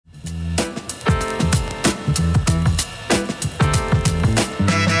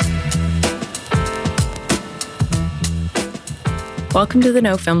Welcome to the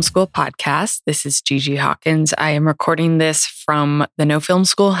No Film School podcast. This is Gigi Hawkins. I am recording this from the No Film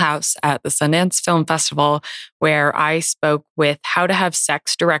School house at the Sundance Film Festival, where I spoke with How to Have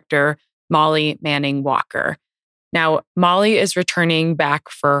Sex director Molly Manning Walker. Now, Molly is returning back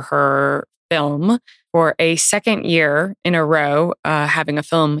for her film for a second year in a row, having a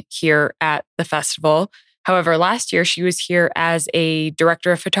film here at the festival. However, last year she was here as a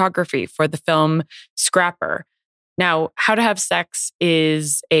director of photography for the film Scrapper. Now, How to Have Sex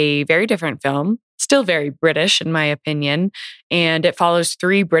is a very different film, still very British in my opinion, and it follows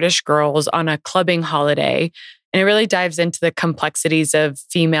three British girls on a clubbing holiday. And it really dives into the complexities of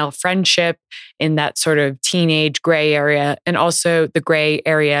female friendship in that sort of teenage gray area, and also the gray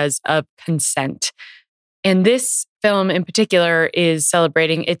areas of consent. And this film in particular is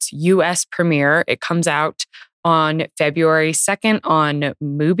celebrating its US premiere. It comes out on February 2nd on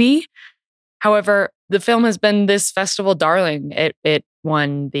Mubi. However, the film has been this festival darling. It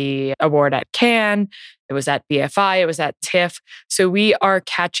won the award at Cannes. It was at BFI. It was at TIFF. So we are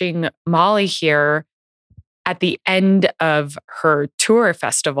catching Molly here at the end of her tour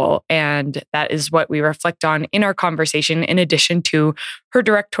festival. And that is what we reflect on in our conversation, in addition to her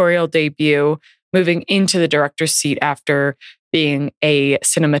directorial debut, moving into the director's seat after being a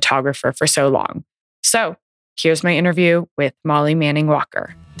cinematographer for so long. So here's my interview with Molly Manning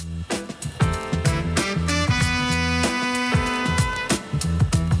Walker.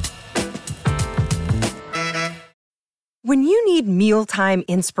 When you need mealtime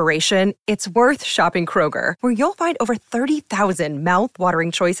inspiration, it's worth shopping Kroger, where you'll find over 30,000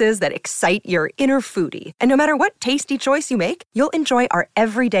 mouth-watering choices that excite your inner foodie. And no matter what tasty choice you make, you'll enjoy our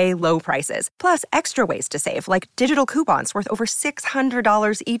everyday low prices, plus extra ways to save, like digital coupons worth over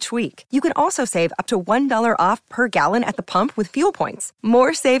 $600 each week. You can also save up to $1 off per gallon at the pump with fuel points.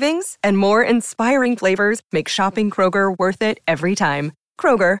 More savings and more inspiring flavors make shopping Kroger worth it every time.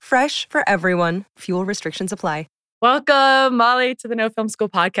 Kroger, fresh for everyone. Fuel restrictions apply. Welcome, Molly, to the No Film School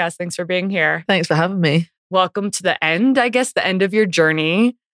podcast. Thanks for being here. Thanks for having me. Welcome to the end, I guess, the end of your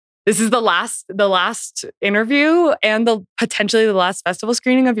journey. This is the last interview and potentially the last festival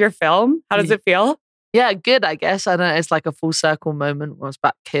screening of your film. How does it feel? Yeah, good, I guess. I know it's like a full circle moment when I was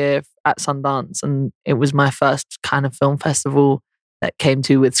back here at Sundance, and it was my first kind of film festival that came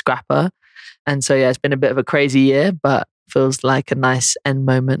to with Scrapper. And so, yeah, it's been a bit of a crazy year, but feels like a nice end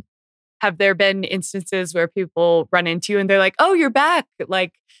moment. Have there been instances where people run into you and they're like, oh, you're back?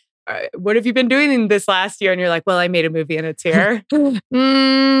 Like, what have you been doing in this last year? And you're like, well, I made a movie and it's here.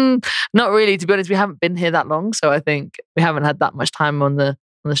 Not really, to be honest. We haven't been here that long. So I think we haven't had that much time on the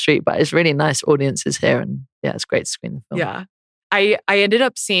street, but it's really nice audiences here. And yeah, it's great to screen the film. Yeah. I ended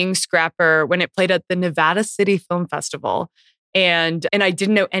up seeing Scrapper when it played at the Nevada City Film Festival. And I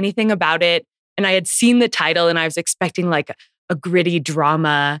didn't know anything about it. And I had seen the title and I was expecting like a gritty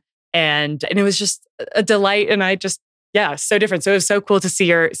drama. And it was just a delight. And so different. So it was so cool to see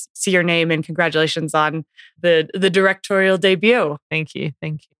your name, and congratulations on the directorial debut. Thank you.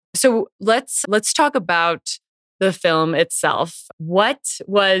 So let's talk about the film itself. What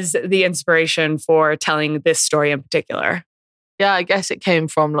was the inspiration for telling this story in particular? Yeah, I guess it came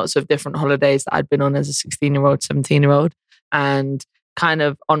from lots of different holidays that I'd been on as a 16-year-old, 17-year-old. And kind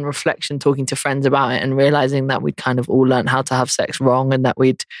of on reflection, talking to friends about it and realizing that we'd kind of all learned how to have sex wrong, and that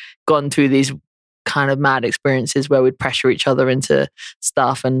we'd gone through these kind of mad experiences where we'd pressure each other into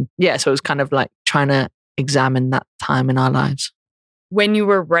stuff. And yeah, so it was kind of like trying to examine that time in our lives. When you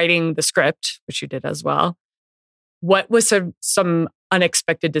were writing the script, which you did as well, what was some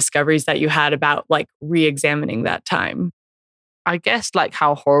unexpected discoveries that you had about like re-examining that time? I guess like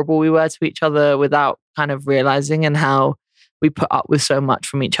how horrible we were to each other without kind of realizing, and how we put up with so much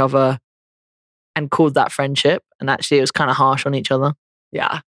from each other and called that friendship. And actually it was kind of harsh on each other.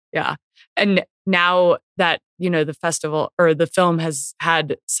 Yeah. Yeah. And now that, the festival or the film has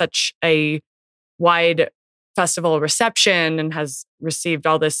had such a wide festival reception and has received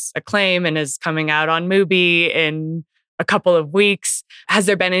all this acclaim and is coming out on Mubi in a couple of weeks, has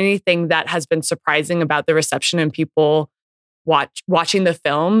there been anything that has been surprising about the reception and people watching the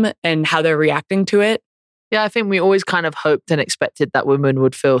film and how they're reacting to it? Yeah, I think we always kind of hoped and expected that women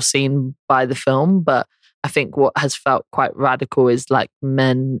would feel seen by the film. But I think what has felt quite radical is like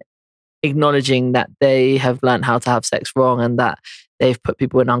men acknowledging that they have learned how to have sex wrong and that they've put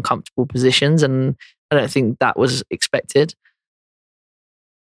people in uncomfortable positions. And I don't think that was expected.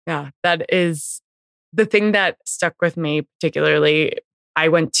 Yeah, that is the thing that stuck with me particularly. I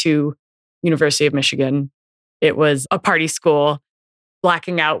went to University of Michigan. It was a party school.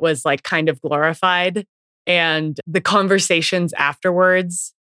 Blacking out was like kind of glorified. And the conversations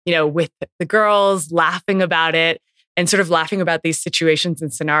afterwards, with the girls laughing about it, and sort of laughing about these situations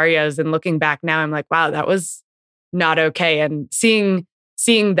and scenarios. And looking back now, I'm like, wow, that was not okay. And seeing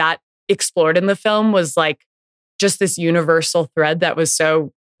that explored in the film was like just this universal thread that was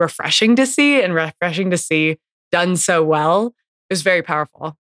so refreshing to see done so well. It was very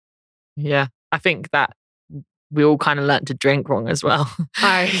powerful. Yeah. I think that we all kind of learned to drink wrong as well.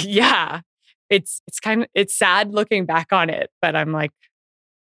 Yeah. It's sad looking back on it, but I'm like,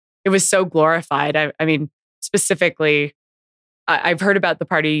 it was so glorified. I mean, specifically, I've heard about the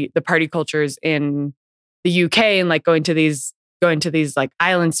party cultures in the UK and like going to these like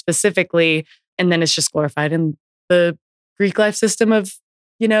islands specifically, and then it's just glorified in the Greek life system of,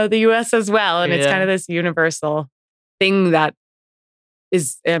 the US as well. And it's kind of this universal thing that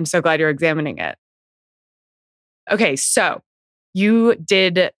I'm so glad you're examining it. Okay, so you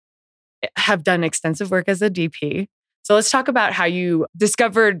have done extensive work as a DP. So let's talk about how you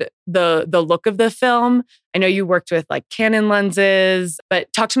discovered the look of the film. I know you worked with like Canon lenses,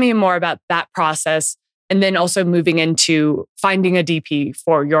 but talk to me more about that process and then also moving into finding a DP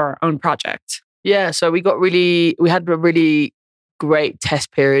for your own project. Yeah, so we had a really great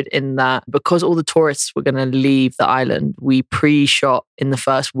test period in that because all the tourists were going to leave the island, we pre-shot in the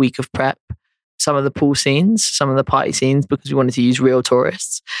first week of prep some of the pool scenes, some of the party scenes, because we wanted to use real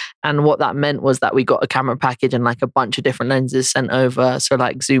tourists. And what that meant was that we got a camera package and like a bunch of different lenses sent over. So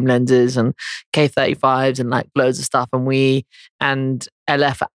like zoom lenses and K35s and like loads of stuff. And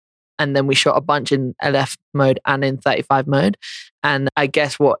LF. And then we shot a bunch in LF mode and in 35 mode. And I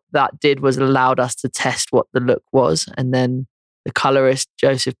guess what that did was allowed us to test what the look was. And then the colorist,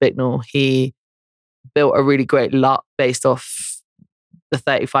 Joseph Bicknell, he built a really great LUT based off the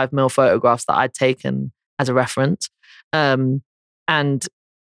 35mm photographs that I'd taken as a reference. And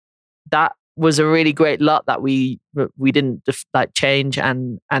that was a really great LUT that we didn't change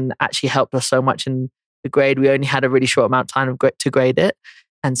and actually helped us so much in the grade. We only had a really short amount of time to grade it.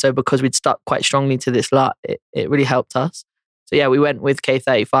 And so because we'd stuck quite strongly to this LUT, it really helped us. So yeah, we went with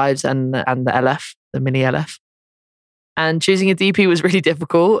K35s and the LF, the mini LF. And choosing a DP was really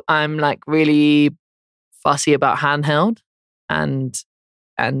difficult. I'm like really fussy about handheld. And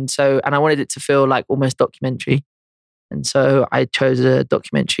I wanted it to feel like almost documentary. And so I chose a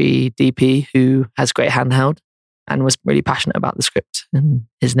documentary DP who has great handheld and was really passionate about the script. And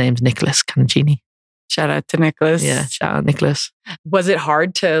his name's Nicholas Canaccini. Shout out to Nicholas. Yeah, shout out Nicholas. Was it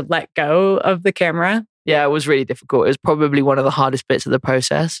hard to let go of the camera? Yeah, it was really difficult. It was probably one of the hardest bits of the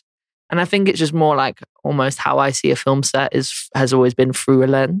process. And I think it's just more like almost how I see a film set has always been through a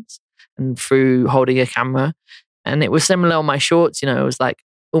lens and through holding a camera. And it was similar on my shorts, it was like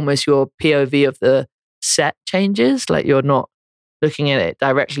almost your POV of the set changes, like you're not looking at it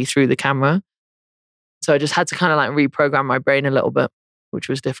directly through the camera. So I just had to kind of like reprogram my brain a little bit, which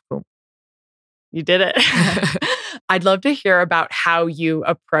was difficult. You did it. I'd love to hear about how you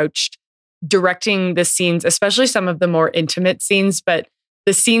approached directing the scenes, especially some of the more intimate scenes, but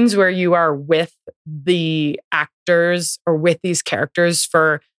the scenes where you are with the actors or with these characters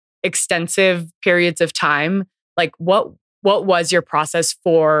for extensive periods of time. Like what was your process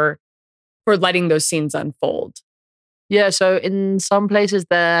for letting those scenes unfold? Yeah, so in some places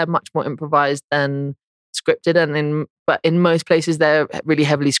they're much more improvised than scripted, but in most places they're really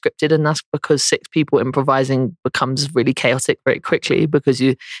heavily scripted, and that's because 6 people improvising becomes really chaotic very quickly because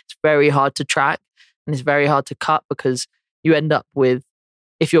it's very hard to track and it's very hard to cut because you end up with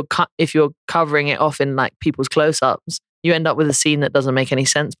if you're covering it off in like people's close-ups, you end up with a scene that doesn't make any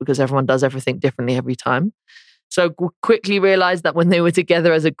sense because everyone does everything differently every time. So quickly realized that when they were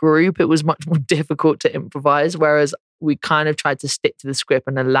together as a group, it was much more difficult to improvise, whereas we kind of tried to stick to the script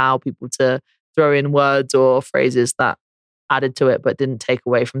and allow people to throw in words or phrases that added to it but didn't take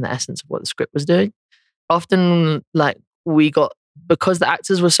away from the essence of what the script was doing. Often, because the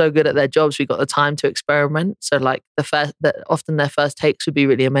actors were so good at their jobs, we got the time to experiment. So like often their first takes would be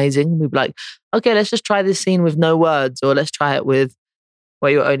really amazing. We'd be like, okay, let's just try this scene with no words, or let's try it with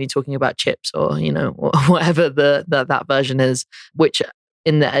where you're only talking about chips, or whatever that version is, which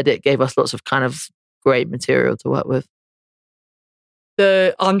in the edit gave us lots of kind of great material to work with.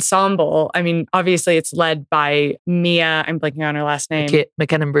 The ensemble, I mean, obviously it's led by Mia, I'm blanking on her last name.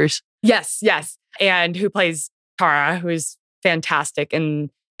 McKinnon Bruce. Yes. And who plays Tara, who is fantastic.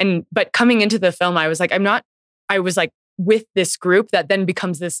 But coming into the film, I was like with this group that then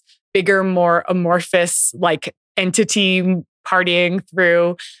becomes this bigger, more amorphous like entity partying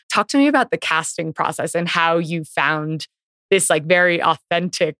through. Talk to me about the casting process and how you found this like very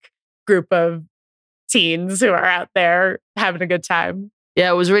authentic group of teens who are out there having a good time.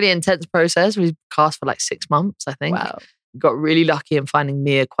 Yeah, it was a really intense process. We cast for like 6 months, I think. Wow. got really lucky in finding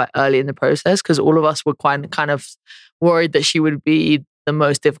Mia quite early in the process, because all of us were quite kind of worried that she would be the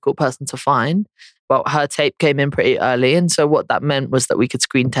most difficult person to find. But her tape came in pretty early. And so what that meant was that we could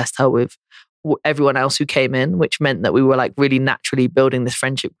screen test her with everyone else who came in, which meant that we were like really naturally building this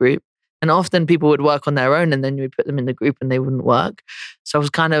friendship group. And often people would work on their own and then you would put them in the group and they wouldn't work. So it was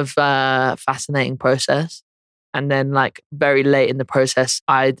kind of a fascinating process. And then like very late in the process,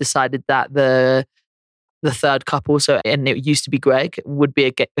 I decided that the third couple, and it used to be Greg, would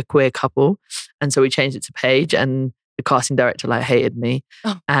be a queer couple. And so we changed it to Paige, and the casting director like hated me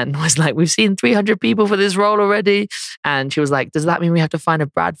and was like, we've seen 300 people for this role already. And she was like, does that mean we have to find a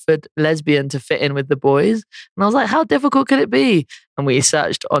Bradford lesbian to fit in with the boys? And I was like, how difficult could it be? And we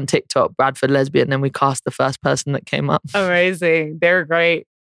searched on TikTok, Bradford lesbian, and we cast the first person that came up. Amazing. They're great.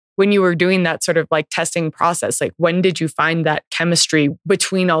 When you were doing that sort of like testing process, like when did you find that chemistry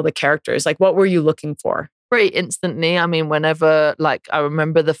between all the characters? Like what were you looking for? Pretty instantly. I mean, whenever, like, I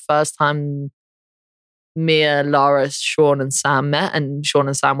remember the first time Mia, Lara, Sean and Sam met, and Sean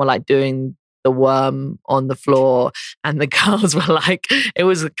and Sam were like doing the worm on the floor, and the girls were like, it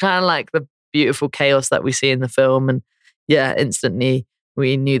was kind of like the beautiful chaos that we see in the film. And yeah, instantly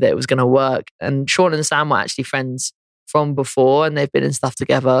we knew that it was going to work. And Sean and Sam were actually friends from before, and they've been in stuff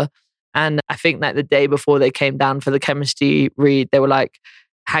together. And I think that the day before they came down for the chemistry read, they were like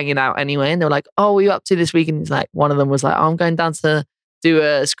hanging out anyway. And they were like, oh, what are you up to this week? And he's like, one of them was like, oh, I'm going down to do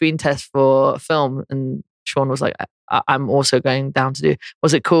a screen test for film. And Sean was like, I'm also going down to do,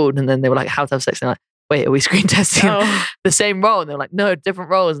 what's it called? And then they were like, how to have sex? And they're like, wait, are we screen testing the same role? And they're like, no,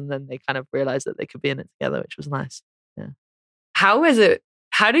 different roles. And then they kind of realized that they could be in it together, which was nice. Yeah.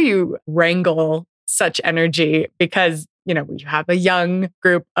 How do you wrangle such energy? Because, you have a young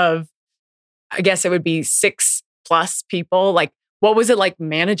group of, I guess it would be 6+ people. Like, what was it like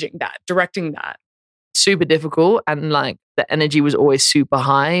managing that, directing that? Super difficult. And like the energy was always super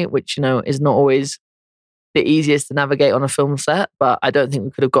high, which, is not always the easiest to navigate on a film set. But I don't think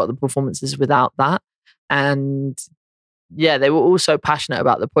we could have got the performances without that. And yeah, they were all so passionate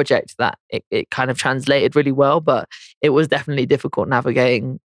about the project that it kind of translated really well. But it was definitely difficult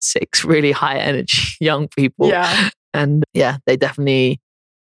navigating 6 really high energy young people. Yeah. And yeah, we're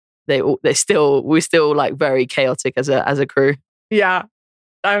still like very chaotic as a crew. Yeah.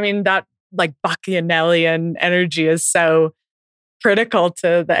 I mean, that like Bacchanalian energy is so critical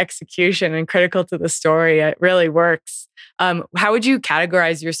to the execution and critical to the story. It really works. How would you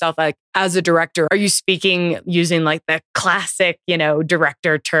categorize yourself like as a director? Are you speaking using like the classic,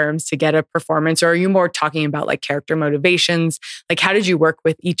 director terms to get a performance? Or are you more talking about like character motivations? Like how did you work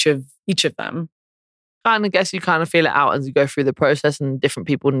with each of them? I guess you kind of feel it out as you go through the process, and different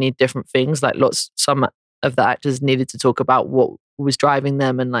people need different things. Like some of the actors needed to talk about what was driving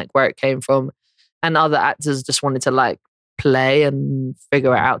them and like where it came from. And other actors just wanted to like play and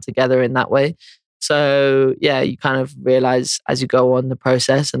figure it out together in that way. So yeah, you kind of realize as you go on the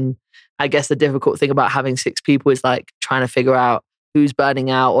process. And I guess the difficult thing about having 6 people is like trying to figure out who's burning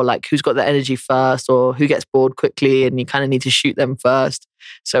out, or like who's got the energy first, or who gets bored quickly, and you kind of need to shoot them first.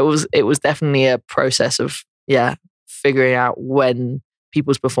 So it was definitely a process of figuring out when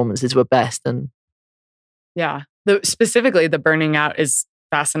people's performances were best. And yeah, specifically the burning out is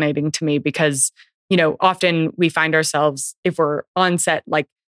fascinating to me because often we find ourselves, if we're on set, like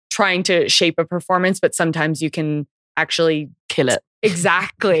trying to shape a performance, but sometimes you can actually kill it.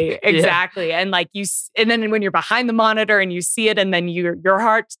 Exactly. Yeah. And like and then when you're behind the monitor and you see it, and then your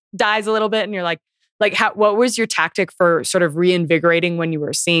heart dies a little bit, and you're like what was your tactic for sort of reinvigorating when you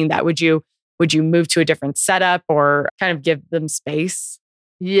were seeing that? Would you move to a different setup or kind of give them space?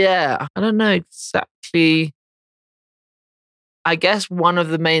 Yeah, I don't know exactly. I guess one of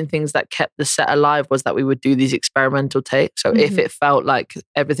the main things that kept the set alive was that we would do these experimental takes. So if it felt like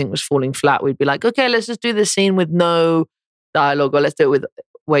everything was falling flat, we'd be like, okay, let's just do this scene with no dialogue, or let's do it with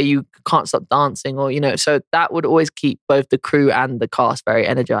where you can't stop dancing, or, so that would always keep both the crew and the cast very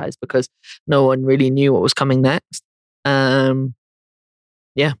energized because no one really knew what was coming next.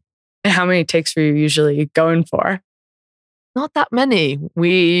 Yeah. And how many takes were you usually going for? Not that many.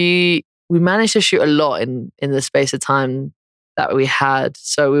 We managed to shoot a lot in the space of time that we had.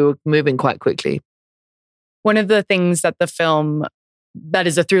 So we were moving quite quickly. One of the things that that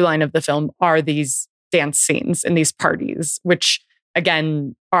is a through line of the film are these dance scenes and these parties, which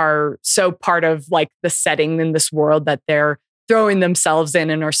again are so part of like the setting in this world that they're throwing themselves in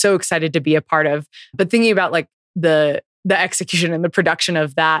and are so excited to be a part of. But thinking about like the execution and the production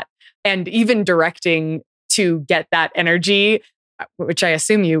of that, and even directing to get that energy, which I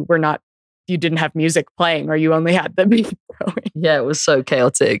assume you didn't have music playing, or you only had the beat going. Yeah, it was so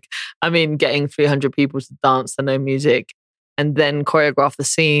chaotic. I mean, getting 300 people to dance to no music and then choreograph the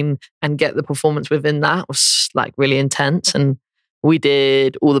scene and get the performance within that was like really intense. And we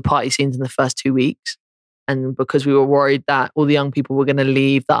did all the party scenes in the first 2 weeks. And because we were worried that all the young people were going to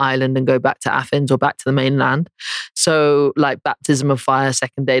leave the island and go back to Athens or back to the mainland. So like baptism of fire,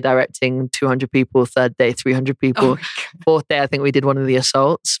 second day directing 200 people, third day 300 people. Fourth day, I think we did one of the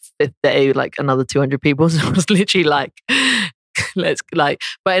assaults. Fifth day, like another 200 people. So it was literally like,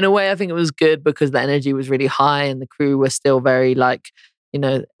 but in a way I think it was good because the energy was really high and the crew were still very like,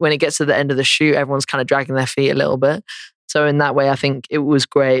 when it gets to the end of the shoot, everyone's kind of dragging their feet a little bit. So in that way, I think it was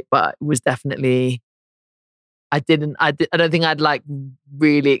great, but it was definitely... I don't think I'd like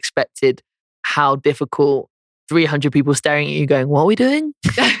really expected how difficult 300 people staring at you going, what are we doing?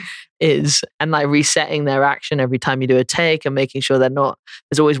 is, and like resetting their action every time you do a take and making sure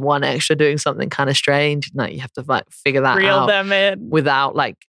there's always one extra doing something kind of strange. Like you have to like figure that Reel out them in without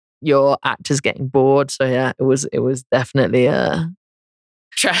like your actors getting bored. So yeah, it was definitely a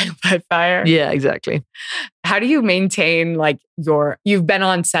trial by fire. Yeah, exactly. How do you maintain like you've been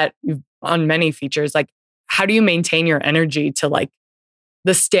on set, you've on many features, like how do you maintain your energy to like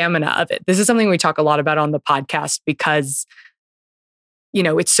the stamina of it? This is something we talk a lot about on the podcast because,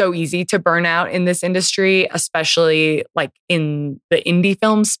 it's so easy to burn out in this industry, especially like in the indie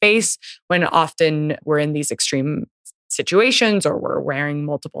film space, when often we're in these extreme situations or we're wearing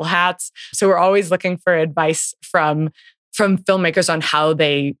multiple hats. So we're always looking for advice from filmmakers on how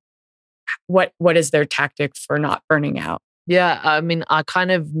what is their tactic for not burning out? Yeah, I mean, I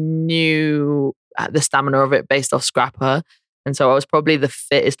kind of knew the stamina of it based off Scrapper. And so I was probably the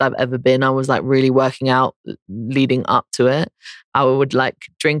fittest I've ever been. I was like really working out leading up to it. I would like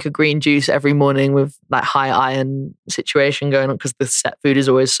drink a green juice every morning with like high iron situation going on because the set food is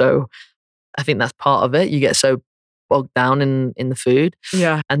always so, I think that's part of it. You get so bogged down in the food.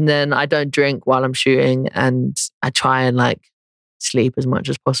 Yeah. And then I don't drink while I'm shooting and I try and like sleep as much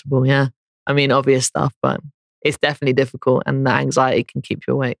as possible. Yeah. I mean, obvious stuff, but it's definitely difficult and the anxiety can keep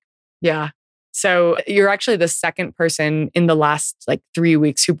you awake. Yeah. So you're actually the second person in the last like 3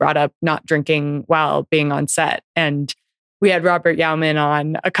 weeks who brought up not drinking while being on set. And we had Robert Yauman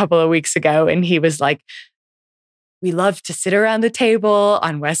on a couple of weeks ago and he was like, we love to sit around the table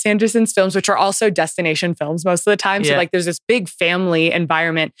on Wes Anderson's films, which are also destination films most of the time. So like there's this big family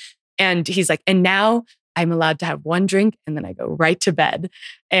environment. And he's like, and now I'm allowed to have one drink and then I go right to bed.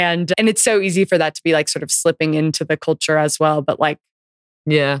 And it's so easy for that to be like sort of slipping into the culture as well. But like,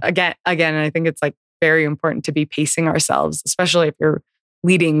 yeah, again, I think it's like very important to be pacing ourselves, especially if you're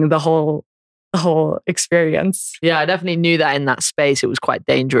leading the whole experience. Yeah, I definitely knew that in that space, it was quite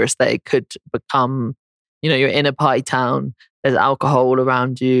dangerous that it could become, you're in a party town, there's alcohol all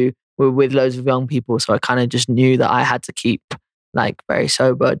around you, we're with loads of young people. So I kind of just knew that I had to keep like very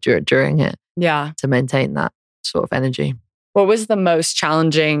sober during it. Yeah. To maintain that sort of energy. What was the most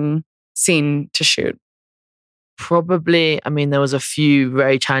challenging scene to shoot? Probably, I mean, there was a few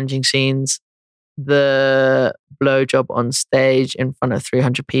very challenging scenes. The blowjob on stage in front of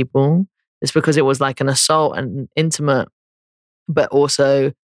 300 people. It's because it was like an assault and intimate, but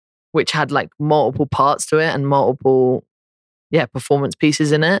also which had like multiple parts to it and multiple, performance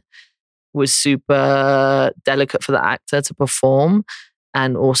pieces in it. Was super delicate for the actor to perform.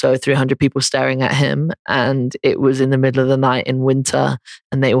 And also 300 people staring at him. And it was in the middle of the night in winter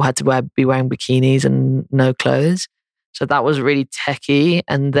and they all had to be wearing bikinis and no clothes. So that was really techie.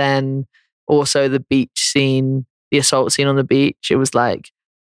 And then also the beach scene, the assault scene on the beach, it was like,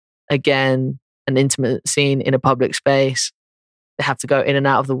 again, an intimate scene in a public space. They have to go in and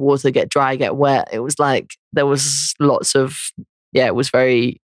out of the water, get dry, get wet. It was like, there was lots of, it was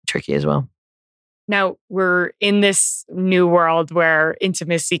very tricky as well. Now we're in this new world where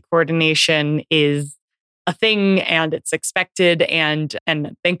intimacy coordination is a thing and it's expected and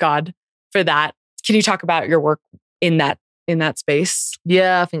thank God for that. Can you talk about your work in that space?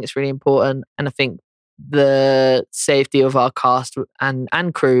 Yeah, I think it's really important. And I think the safety of our cast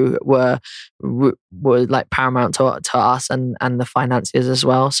and crew were like paramount to us and the financiers as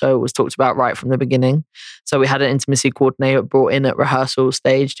well. So it was talked about right from the beginning. So we had an intimacy coordinator brought in at rehearsal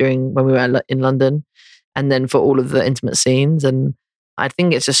stage when we were in London, and then for all of the intimate scenes. And I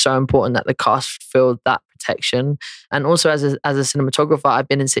think it's just so important that the cast feel that protection. And also as a cinematographer, I've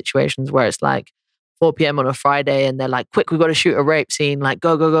been in situations where it's like 4 p.m. on a Friday and they're like, quick, we've got to shoot a rape scene, like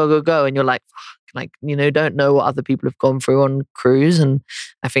go, go, go, go, go. And you're like, like, don't know what other people have gone through on crews. And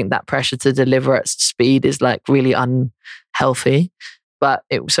I think that pressure to deliver at speed is like really unhealthy. But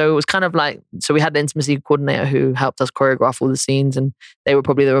it was kind of like, so we had the intimacy coordinator who helped us choreograph all the scenes and they were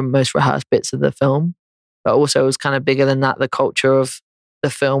probably the most rehearsed bits of the film. But also it was kind of bigger than that. The culture of the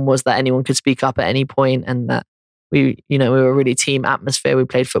film was that anyone could speak up at any point and that we were a really team atmosphere. We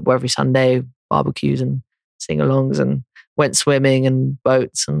played football every Sunday, barbecues and sing-alongs, and went swimming and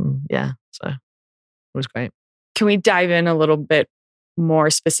boats, and so it was great. Can we dive in a little bit more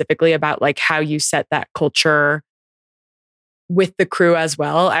specifically about like how you set that culture with the crew as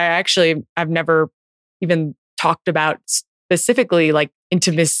well? I've never even talked about specifically like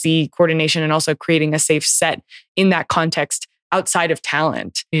intimacy coordination and also creating a safe set in that context outside of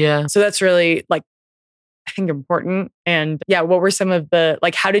talent. Yeah. So that's really like, I think important. And what were some of the,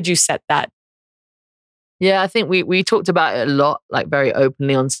 like, how did you set that? Yeah, I think we talked about it a lot, like very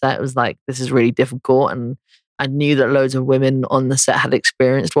openly on set. It was like, this is really difficult. And I knew that loads of women on the set had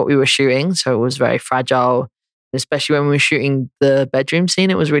experienced what we were shooting. So it was very fragile, especially when we were shooting the bedroom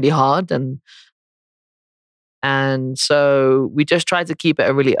scene. It was really hard. And so we just tried to keep it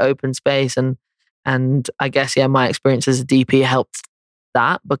a really open space. And I guess, my experience as a DP helped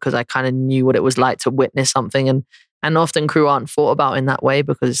that, because I kind of knew what it was like to witness something. And often crew aren't thought about in that way,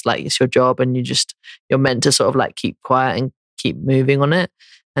 because it's like, it's your job and you're meant to sort of like keep quiet and keep moving on it.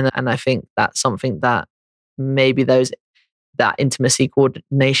 And I think that's something that maybe that intimacy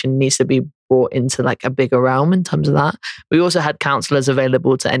coordination needs to be brought into like a bigger realm in terms of that. We also had counselors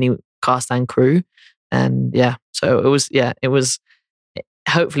available to any cast and crew. And so it was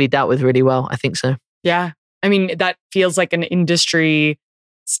hopefully dealt with really well. I think so. Yeah. I mean, that feels like an industry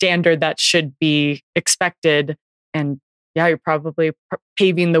standard that should be expected. And you're probably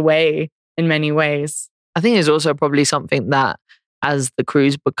paving the way in many ways. I think it's also probably something that as the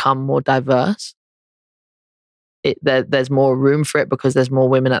crews become more diverse, there's more room for it, because there's more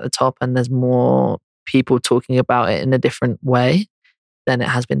women at the top and there's more people talking about it in a different way than it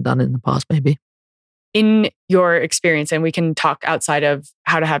has been done in the past, maybe. In your experience, and we can talk outside of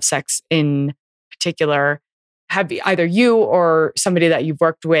how to have sex in particular, have either you or somebody that you've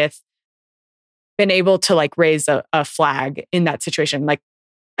worked with been able to like raise a flag in that situation? Like,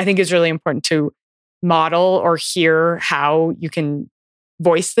 I think it's really important to model or hear how you can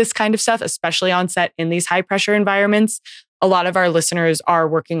voice this kind of stuff, especially on set in these high pressure environments. A lot of our listeners are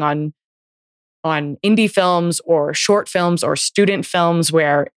working on indie films or short films or student films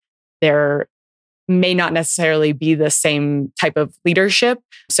where there may not necessarily be the same type of leadership.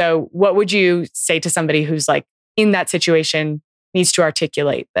 So what would you say to somebody who's like in that situation, needs to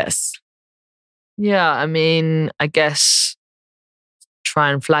articulate this? Yeah, I mean, I guess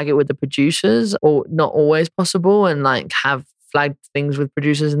try and flag it with the producers, or not always possible, and like have flagged things with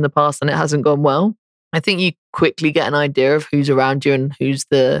producers in the past and it hasn't gone well. I think you quickly get an idea of who's around you and who's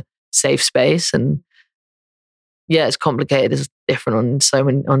the safe space. And it's complicated. It's different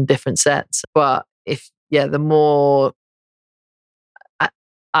on different sets. But the more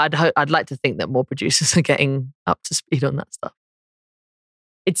I'd like to think that more producers are getting up to speed on that stuff.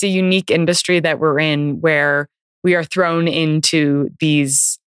 It's a unique industry that we're in, where we are thrown into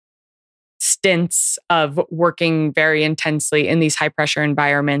these stints of working very intensely in these high pressure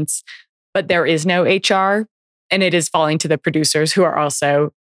environments, but there is no HR, and it is falling to the producers, who are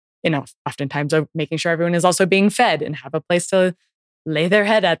also, oftentimes making sure everyone is also being fed and have a place to lay their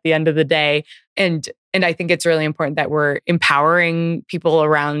head at the end of the day. And I think it's really important that we're empowering people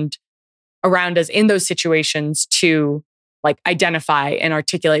around us in those situations to like identify and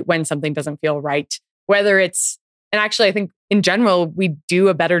articulate when something doesn't feel right. Whether it's, and actually I think in general, we do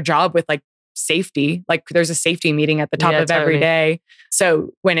a better job with like safety. Like there's a safety meeting at the top of every day. So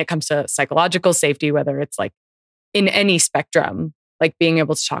when it comes to psychological safety, whether it's like in any spectrum, like being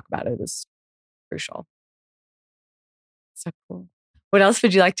able to talk about it is crucial. So cool. What else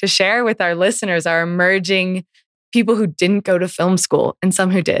would you like to share with our listeners, our emerging people who didn't go to film school and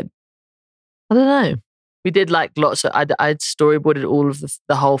some who did? I don't know. We did like lots of, I'd storyboarded all of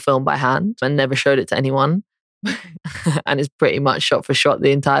the whole film by hand and never showed it to anyone. And it's pretty much shot for shot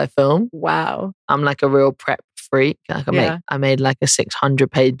the entire film. Wow. I'm like a real prep freak. Like I made like a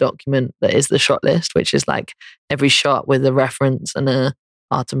 600-page document that is the shot list, which is like every shot with a reference and a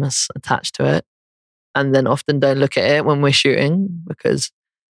Artemis attached to it. And then often don't look at it when we're shooting, because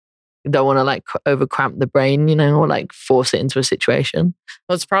you don't want to like over cramp the brain, or like force it into a situation.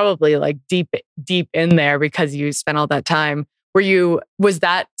 Well, it's probably like deep in there because you spent all that time. Was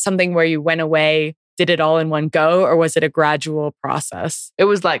that something where you went away, did it all in one go, or was it a gradual process? It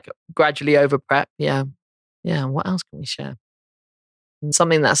was like gradually over prep. Yeah. Yeah. What else can we share?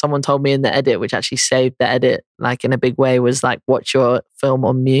 Something that someone told me in the edit, which actually saved the edit like in a big way, was like, watch your film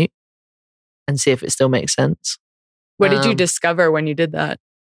on mute and see if it still makes sense. What did you discover when you did that?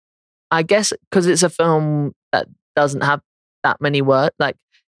 I guess because it's a film that doesn't have that many words, like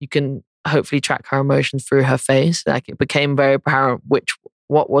you can hopefully track her emotions through her face. Like it became very apparent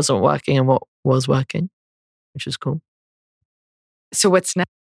what wasn't working and what was working. which was cool. So what's next?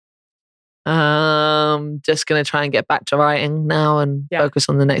 Just going to try and get back to writing now and focus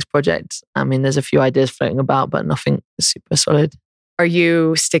on the next project. I mean, there's a few ideas floating about, but nothing super solid. Are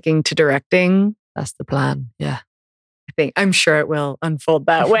you sticking to directing? That's the plan. Yeah. I'm sure it will unfold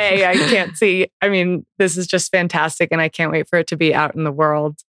that way. I can't see. I mean, this is just fantastic and I can't wait for it to be out in the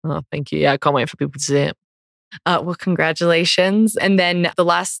world. Oh, thank you. Yeah, I can't wait for people to see it. Well, congratulations. And then the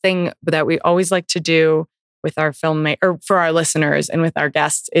last thing that we always like to do with our or for our listeners and with our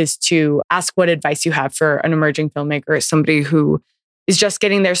guests is to ask what advice you have for an emerging filmmaker, somebody who is just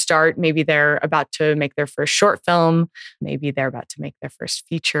getting their start. Maybe they're about to make their first short film. Maybe they're about to make their first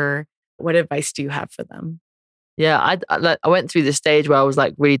feature. What advice do you have for them? Yeah, I went through this stage where I was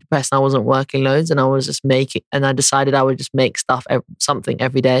like really depressed and I wasn't working loads and I was just making, and I decided I would just make something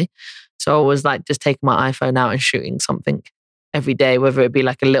every day. So I was like just taking my iPhone out and shooting something every day, whether it be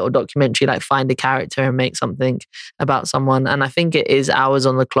like a little documentary, like find a character and make something about someone. And I think it is hours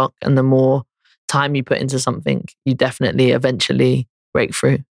on the clock, and the more time you put into something, you definitely eventually break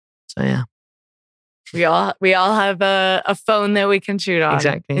through. So yeah. We all have a phone that we can shoot on,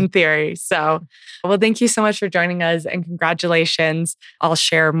 exactly, in theory. So, well, thank you so much for joining us and congratulations. I'll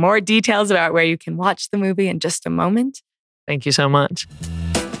share more details about where you can watch the movie in just a moment. Thank you so much.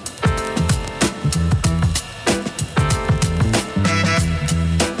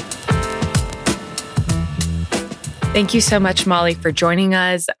 Thank you so much, Molly, for joining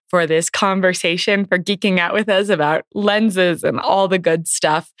us for this conversation, for geeking out with us about lenses and all the good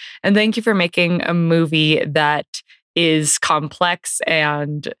stuff. And thank you for making a movie that is complex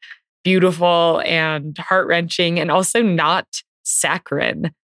and beautiful and heart-wrenching and also not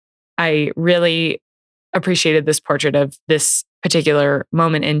saccharine. I really appreciated this portrait of this particular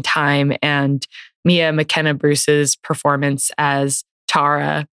moment in time, and Mia McKenna Bruce's performance as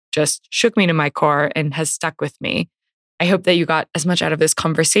Tara just shook me to my core and has stuck with me. I hope that you got as much out of this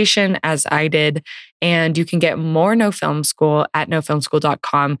conversation as I did. And you can get more No Film School at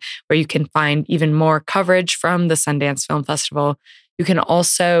nofilmschool.com, where you can find even more coverage from the Sundance Film Festival. You can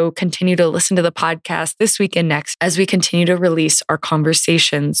also continue to listen to the podcast this week and next as we continue to release our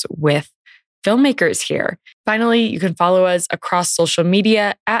conversations with filmmakers here. Finally, you can follow us across social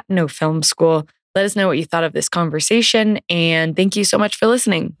media at No Film School. Let us know what you thought of this conversation. And thank you so much for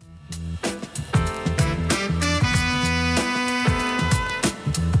listening.